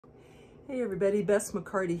Hey everybody, Bess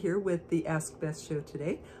McCarty here with the Ask Bess show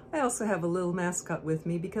today. I also have a little mascot with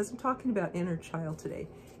me because I'm talking about inner child today,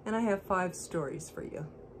 and I have 5 stories for you.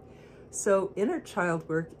 So inner child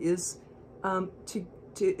work is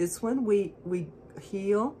it's when we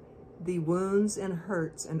heal the wounds and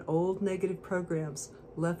hurts and old negative programs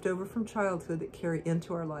left over from childhood that carry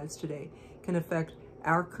into our lives today. It can affect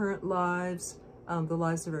our current lives, the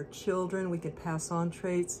lives of our children. We can pass on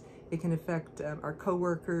traits. It can affect our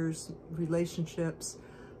coworkers, relationships,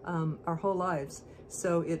 our whole lives.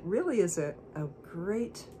 So it really is a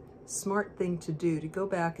great, smart thing to do, to go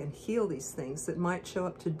back and heal these things that might show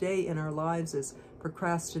up today in our lives as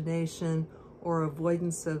procrastination or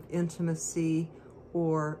avoidance of intimacy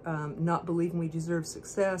or not believing we deserve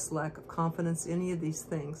success, lack of confidence, any of these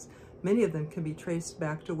things. Many of them can be traced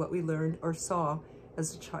back to what we learned or saw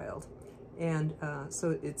as a child. And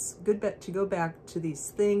so it's good to go back to these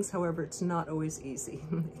things. However, it's not always easy.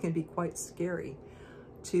 It can be quite scary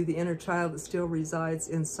to the inner child that still resides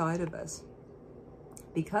inside of us,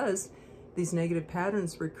 because these negative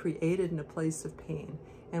patterns were created in a place of pain.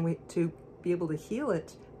 And to be able to heal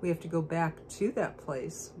it, we have to go back to that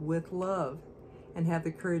place with love and have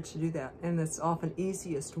the courage to do that. And it's often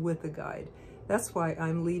easiest with a guide. That's why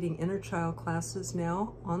I'm leading inner child classes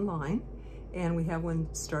now online. And we have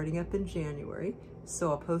one starting up in January,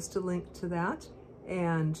 so I'll post a link to that.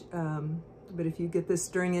 And but if you get this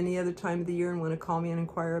during any other time of the year and want to call me and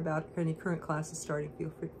inquire about any current classes starting,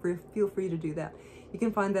 feel free to do that. You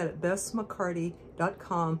can find that at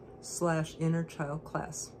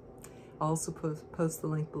bessmccarty.com/innerchildclass. I'll also post the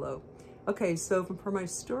link below. Okay, so for my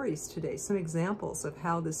stories today, some examples of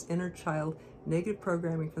how this inner child negative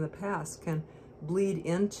programming from the past can bleed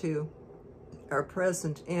into our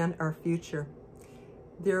present and our future.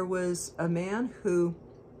 There was a man who,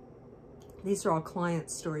 these are all client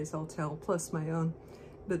stories I'll tell, plus my own,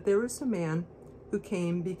 but there was a man who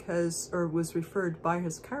came because, or was referred by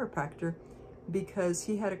his chiropractor because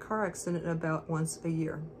he had a car accident about once a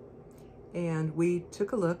year. And we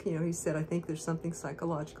took a look, he said, I think there's something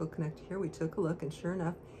psychological connected here. We took a look, and sure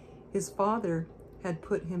enough, his father had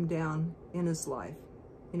put him down in his life.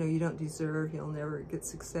 You don't deserve, you'll never get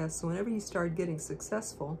success. So whenever he started getting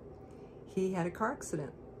successful, he had a car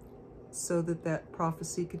accident so that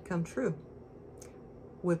prophecy could come true.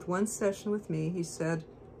 With one session with me, he said,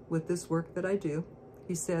 with this work that I do,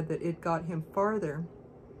 he said that it got him farther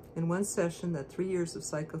in one session that 3 years of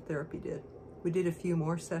psychotherapy did. We did a few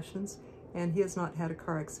more sessions, and he has not had a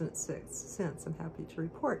car accident since, I'm happy to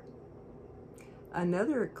report.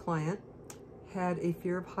 Another client had a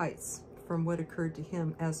fear of heights from what occurred to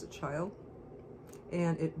him as a child,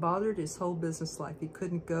 and it bothered his whole business life. He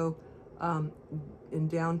couldn't go in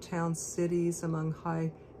downtown cities among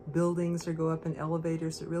high buildings or go up in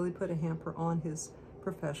elevators. It really put a hamper on his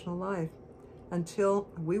professional life until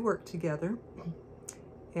we worked together.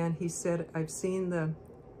 And he said, I've seen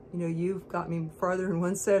you've got me farther in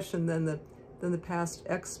one session than the past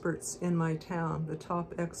experts in my town, the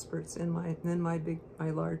top experts in my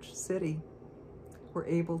large city were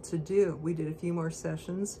able to do. We did a few more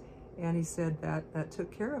sessions, and he said that took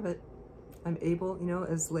care of it. I'm able,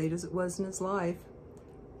 as late as it was in his life,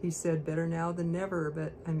 he said, better now than never,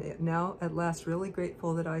 but I'm now at last really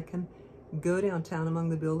grateful that I can go downtown among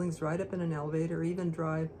the buildings, ride up in an elevator, or even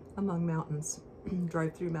drive among mountains,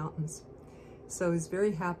 drive through mountains. So he's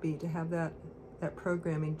very happy to have that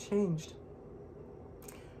programming changed.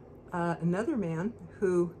 Another man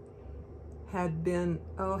who had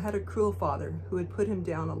a cruel father who had put him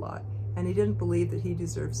down a lot, and he didn't believe that he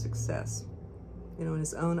deserved success, in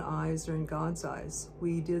his own eyes or in God's eyes.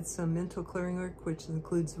 We did some mental clearing work, which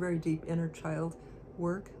includes very deep inner child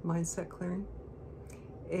work, mindset clearing.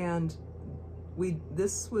 And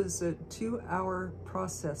this was a 2-hour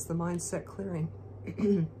process, the mindset clearing,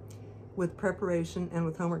 with preparation and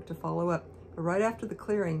with homework to follow up. But right after the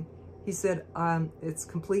clearing, he said, it's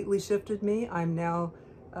completely shifted me. I'm now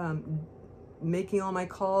making all my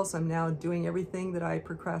calls. I'm now doing everything that I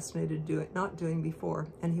procrastinated not doing before.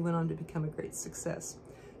 And he went on to become a great success.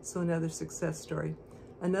 So another success story.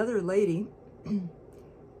 Another lady,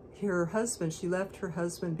 her husband, she left her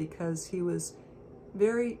husband because he was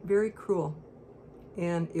very, very cruel.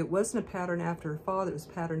 And it wasn't a pattern after her father, it was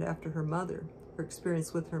patterned after her mother, her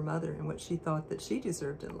experience with her mother and what she thought that she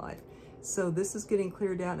deserved in life. So this is getting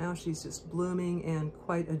cleared out now. She's just blooming and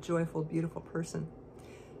quite a joyful, beautiful person.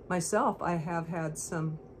 Myself, I have had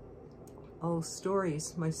some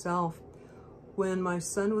stories myself. When my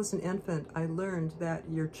son was an infant, I learned that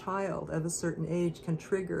your child of a certain age can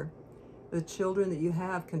trigger, the children that you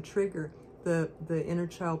have can trigger the inner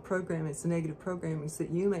child programmings, the negative programmings that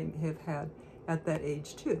you may have had at that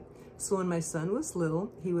age too. So when my son was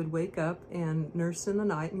little, he would wake up and nurse in the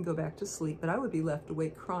night and go back to sleep, but I would be left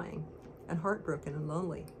awake crying and heartbroken and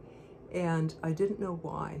lonely. And I didn't know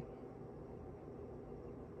why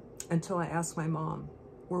until I asked my mom,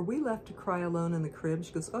 were we left to cry alone in the crib?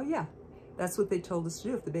 She goes, oh yeah, that's what they told us to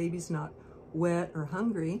do. If the baby's not wet or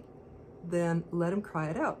hungry, then let them cry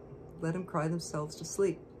it out. Let them cry themselves to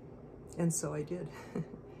sleep. And so I did.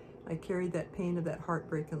 I carried that pain of that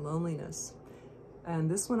heartbreak and loneliness. And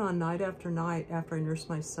this went on night after night after I nursed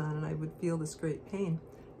my son, and I would feel this great pain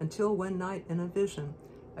until one night in a vision,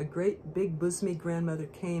 a great big bosomy grandmother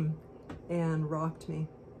came and rocked me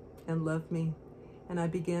and loved me, and I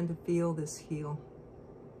began to feel this heal.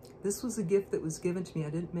 This was a gift that was given to me.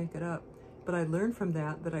 I didn't make it up, but I learned from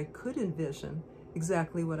that that I could envision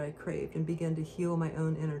exactly what I craved and begin to heal my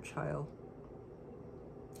own inner child.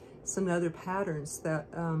 Some other patterns that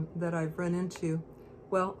that I've run into,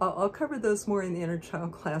 well, I'll cover those more in the inner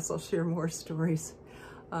child class. I'll share more stories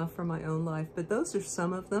from my own life, but those are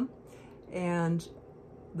some of them. And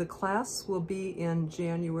the class will be in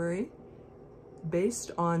January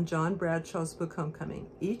based on John Bradshaw's book, Homecoming.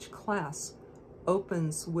 Each class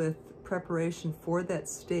opens with preparation for that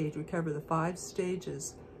stage. We cover the 5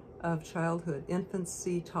 stages of childhood: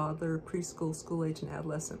 infancy, toddler, preschool, school age, and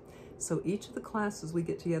adolescent. So each of the classes we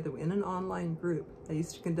get together in an online group. I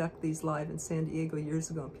used to conduct these live in San Diego years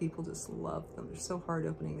ago, and people just loved them. They're so heart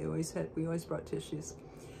opening. We always brought tissues.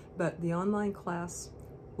 But the online class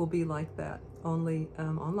will be like that, only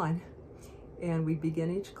online. And we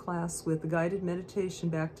begin each class with a guided meditation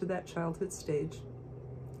back to that childhood stage.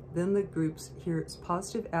 Then the groups hear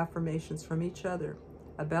positive affirmations from each other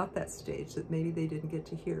about that stage that maybe they didn't get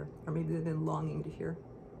to hear, or maybe they've been longing to hear.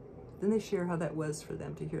 Then they share how that was for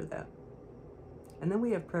them to hear that. And then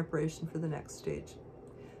we have preparation for the next stage.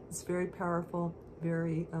 It's very powerful,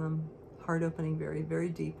 very heart-opening, very, very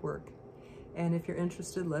deep work. And if you're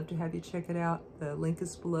interested, love to have you check it out. The link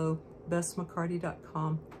is below,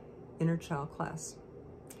 BessMcCarty.com, Inner Child Class.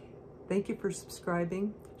 Thank you for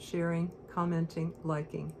subscribing, sharing, commenting,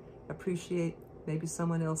 liking. Appreciate. Maybe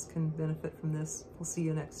someone else can benefit from this. We'll see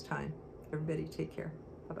you next time. Everybody take care.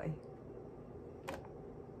 Bye-bye.